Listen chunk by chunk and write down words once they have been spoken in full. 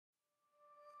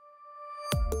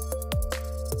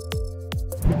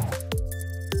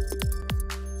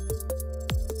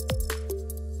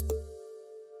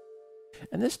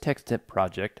In this text tip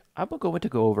project, I'm going to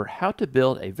go over how to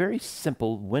build a very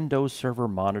simple Windows Server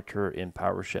monitor in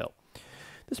PowerShell.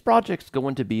 This project is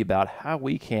going to be about how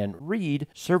we can read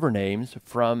server names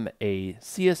from a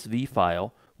CSV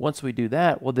file. Once we do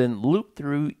that, we'll then loop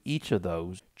through each of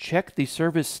those, check the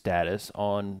service status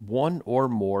on one or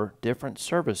more different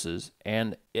services,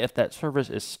 and if that service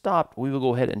is stopped, we will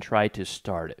go ahead and try to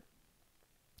start it.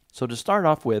 So to start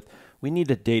off with, we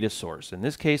need a data source. In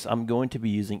this case, I'm going to be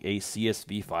using a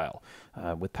CSV file.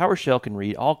 With PowerShell, can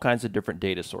read all kinds of different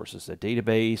data sources, a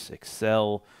database,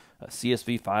 Excel,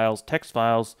 CSV files, text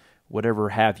files, whatever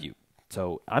have you.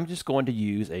 So I'm just going to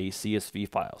use a CSV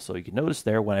file. So you can notice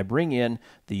there when I bring in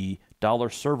the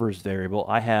 $servers variable,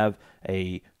 I have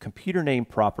a computer name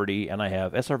property and I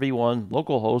have SRV1,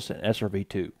 localhost, and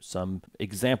SRV2. Some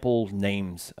example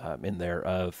names in there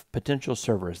of potential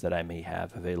servers that I may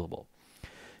have available.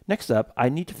 Next up, I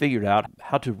need to figure out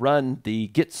how to run the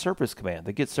get service command.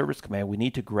 The get service command, we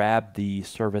need to grab the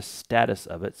service status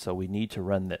of it, so we need to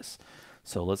run this.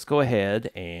 So let's go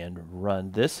ahead and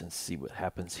run this and see what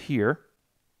happens here.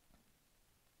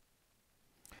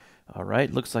 All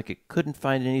right, looks like it couldn't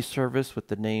find any service with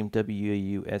the name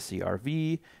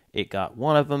WAUSERV. It got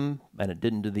one of them and it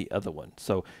didn't do the other one.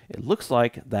 So it looks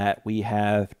like that we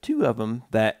have two of them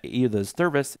that either the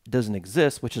service doesn't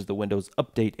exist, which is the Windows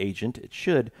Update agent, it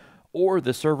should, or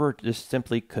the server just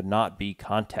simply could not be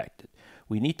contacted.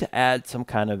 We need to add some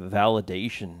kind of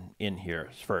validation in here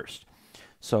first.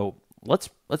 So let's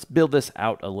build this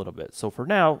out a little bit. So for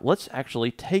now, let's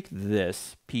actually take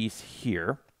this piece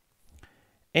here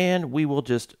and we will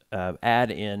just add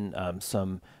in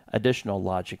some additional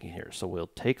logic in here. So we'll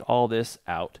take all this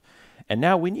out. And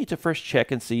now we need to first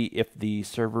check and see if the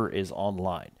server is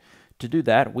online. To do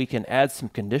that, we can add some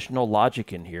conditional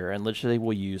logic in here. And let's say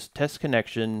we'll use test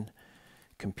connection,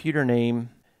 computer name,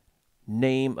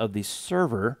 name of the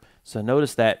server. So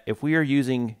notice that if we are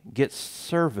using get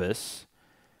service,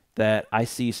 that I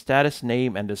see status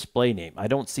name and display name. I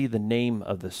don't see the name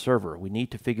of the server. We need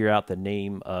to figure out the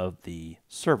name of the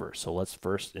server. So let's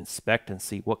first inspect and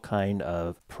see what kind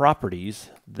of properties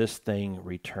this thing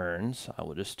returns. I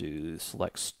will just do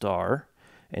select star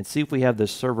and see if we have the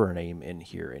server name in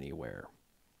here anywhere.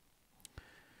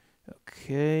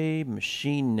 Okay,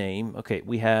 machine name. Okay,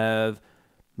 we have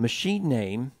machine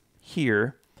name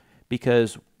here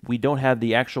because we don't have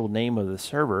the actual name of the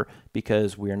server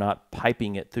because we are not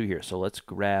piping it through here. So let's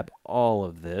grab all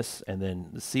of this and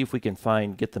then see if we can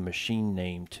get the machine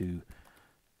name to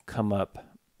come up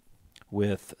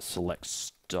with select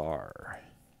star.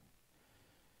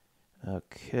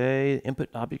 Okay, input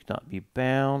object not be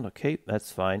bound. Okay,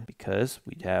 that's fine because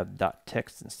we have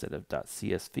 .text instead of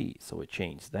 .csv. So we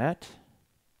change that.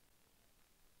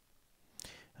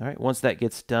 All right, once that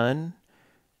gets done,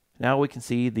 now we can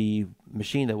see the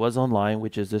machine that was online,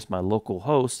 which is just my local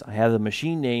host. I have the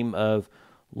machine name of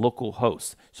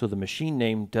localhost. So the machine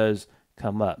name does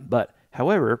come up. But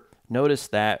however, notice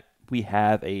that we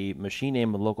have a machine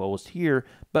name of localhost here,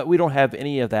 but we don't have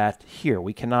any of that here.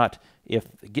 We cannot, if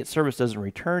get service doesn't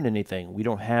return anything, we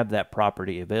don't have that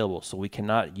property available. So we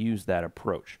cannot use that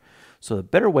approach. So the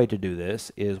better way to do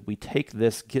this is we take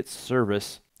this get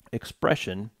service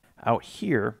expression out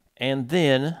here, and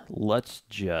then let's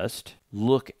just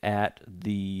look at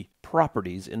the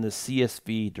properties in the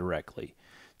CSV directly.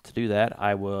 To do that,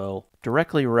 I will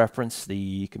directly reference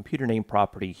the computer name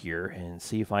property here and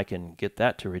see if I can get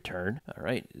that to return. All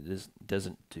right, it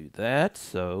doesn't do that,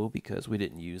 so because we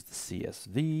didn't use the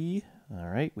CSV, all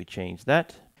right, we changed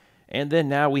that. And then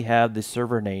now we have the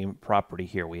server name property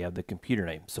here. We have the computer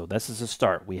name. So this is a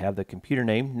start. We have the computer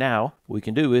name. Now what we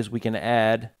can do is we can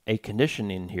add a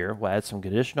condition in here. We'll add some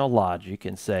conditional logic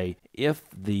and say if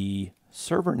the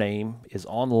server name is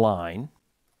online,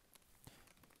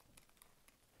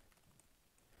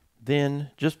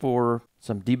 then just for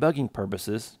some debugging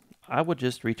purposes, I would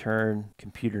just return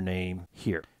computer name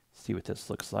here. See what this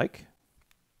looks like.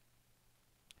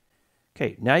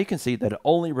 Okay, now you can see that it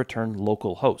only returned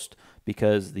localhost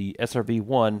because the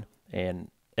SRV1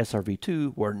 and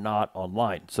SRV2 were not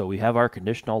online. So we have our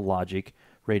conditional logic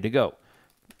ready to go.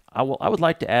 I would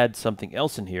like to add something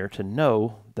else in here to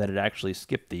know that it actually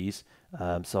skipped these.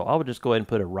 So I would just go ahead and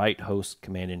put a write host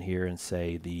command in here and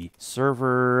say the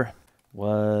server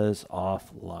was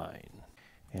offline.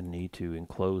 And need to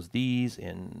enclose these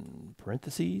in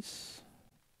parentheses.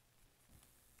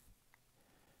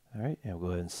 All right, now we'll go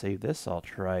ahead and save this. I'll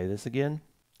try this again.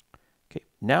 Okay,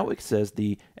 now it says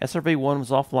the SRV1 was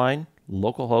offline,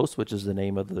 localhost, which is the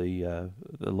name of the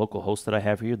local host that I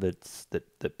have here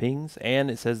that pings,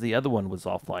 and it says the other one was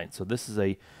offline. So this is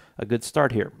a good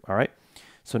start here. All right.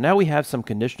 So now we have some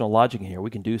conditional logic in here.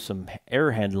 We can do some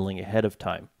error handling ahead of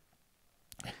time.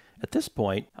 At this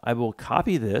point, I will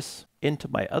copy this into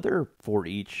my other for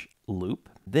each loop.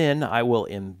 Then I will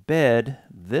embed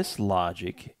this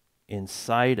logic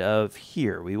inside of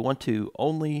here. We want to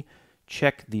only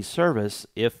check the service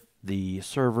if the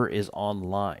server is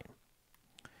online.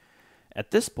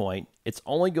 At this point, it's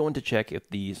only going to check if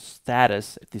the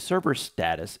server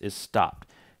status is stopped.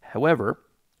 However,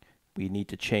 we need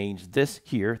to change this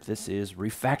here. This is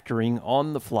refactoring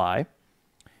on the fly.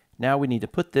 Now we need to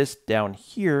put this down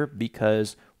here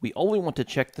because we only want to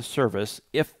check the service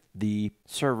if the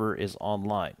server is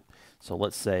online. So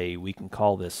let's say we can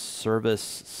call this service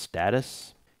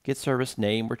status. Get service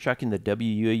name. We're checking the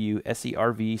WUAU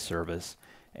SERV service.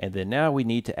 And then now we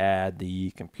need to add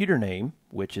the computer name,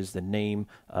 which is the name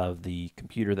of the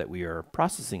computer that we are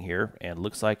processing here. And it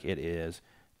looks like it is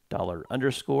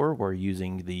 $_. We're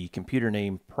using the computer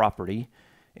name property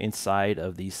inside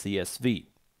of the CSV.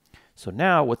 So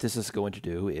now what this is going to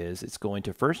do is it's going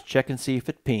to first check and see if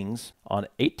it pings on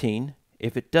 18.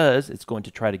 If it does, it's going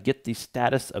to try to get the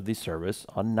status of the service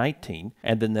on 19.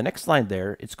 And then the next line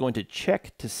there, it's going to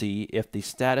check to see if the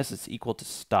status is equal to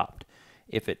stopped.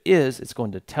 If it is, it's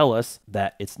going to tell us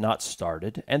that it's not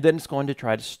started, and then it's going to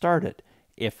try to start it.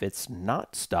 If it's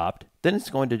not stopped, then it's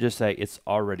going to just say it's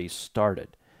already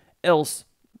started. Else,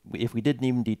 if we didn't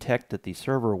even detect that the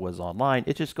server was online,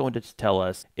 it's just going to tell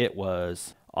us it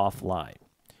was offline.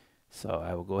 So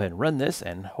I will go ahead and run this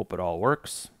and hope it all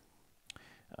works.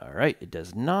 All right, it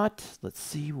does not. Let's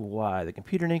see why. The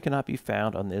computer name cannot be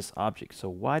found on this object. So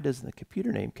why does the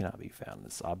computer name cannot be found on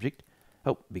this object?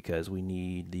 Oh, because we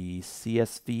need the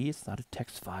CSV. It's not a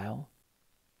text file.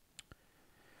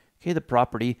 Okay, the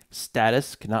property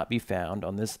status cannot be found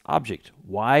on this object.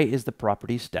 Why is the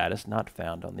property status not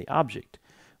found on the object?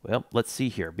 Well, let's see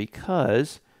here.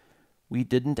 Because we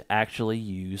didn't actually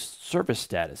use service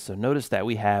status. So notice that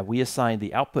we assigned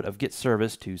the output of get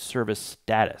service to service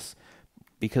status.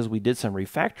 Because we did some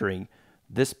refactoring,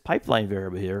 this pipeline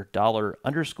variable here,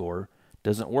 $_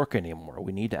 doesn't work anymore.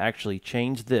 We need to actually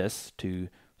change this to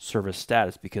service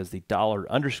status because the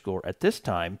 $_ at this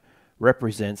time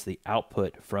represents the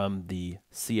output from the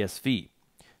CSV.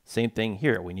 Same thing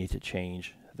here. We need to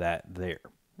change that there.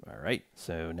 All right.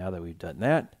 So now that we've done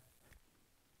that,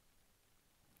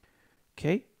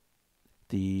 okay,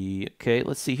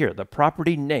 let's see here. The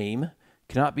property name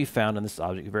cannot be found in this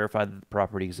object. Verify that the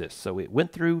property exists. So it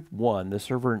went through one. The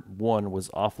server 1 was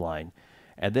offline.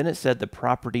 And then it said the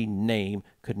property name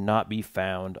could not be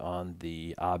found on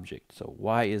the object. So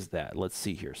why is that? Let's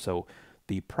see here. So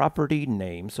the property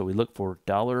name, so we look for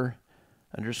 $_name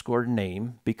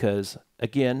because,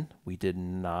 again, we did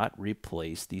not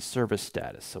replace the service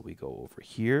status. So we go over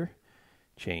here,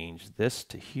 change this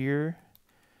to here,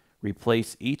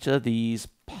 replace each of these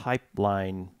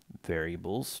pipeline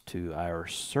variables to our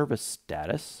service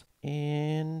status,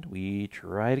 and we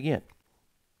try it again.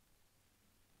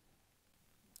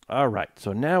 All right,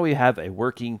 so now we have a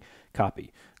working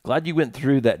copy. Glad you went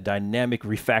through that dynamic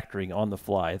refactoring on the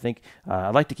fly. I think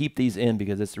I'd like to keep these in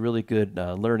because it's really good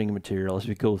learning material as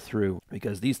we go through,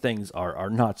 because these things are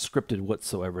not scripted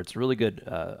whatsoever. It's really good.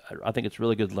 I think it's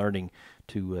really good learning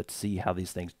to see how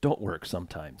these things don't work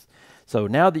sometimes. So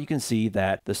now that you can see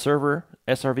that the server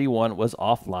SRV1 was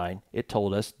offline, it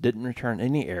told us, didn't return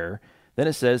any error. Then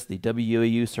it says the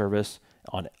WUAU service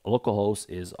on localhost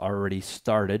is already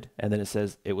started, and then it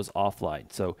says it was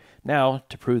offline. So now,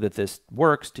 to prove that this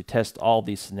works, to test all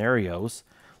these scenarios,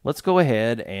 let's go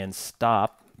ahead and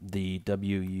stop the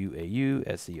WUAU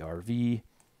SERV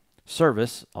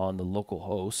service on the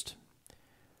localhost.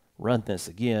 Run this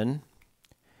again,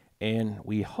 and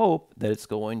we hope that it's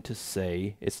going to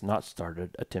say it's not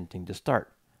started, attempting to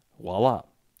start. Voila,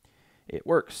 it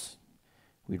works.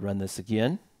 We run this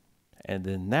again, and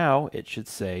then now it should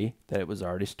say that it was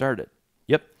already started.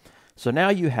 Yep. So now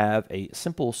you have a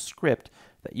simple script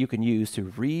that you can use to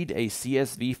read a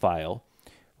CSV file,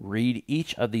 read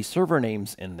each of the server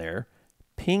names in there,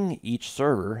 ping each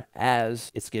server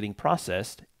as it's getting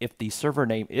processed. If the server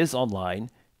name is online,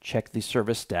 check the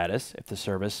service status. If the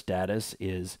service status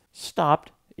is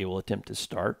stopped, it will attempt to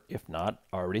start. If not,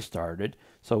 already started.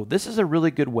 So this is a really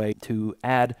good way to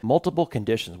add multiple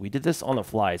conditions. We did this on the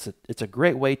fly. It's a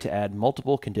great way to add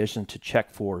multiple conditions to check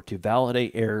for, to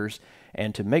validate errors,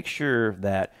 and to make sure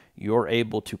that you're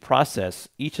able to process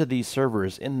each of these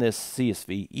servers in this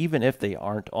CSV, even if they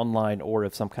aren't online or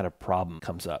if some kind of problem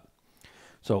comes up.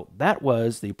 So that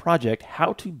was the project,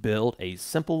 how to build a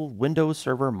simple Windows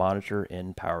Server monitor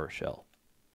in PowerShell.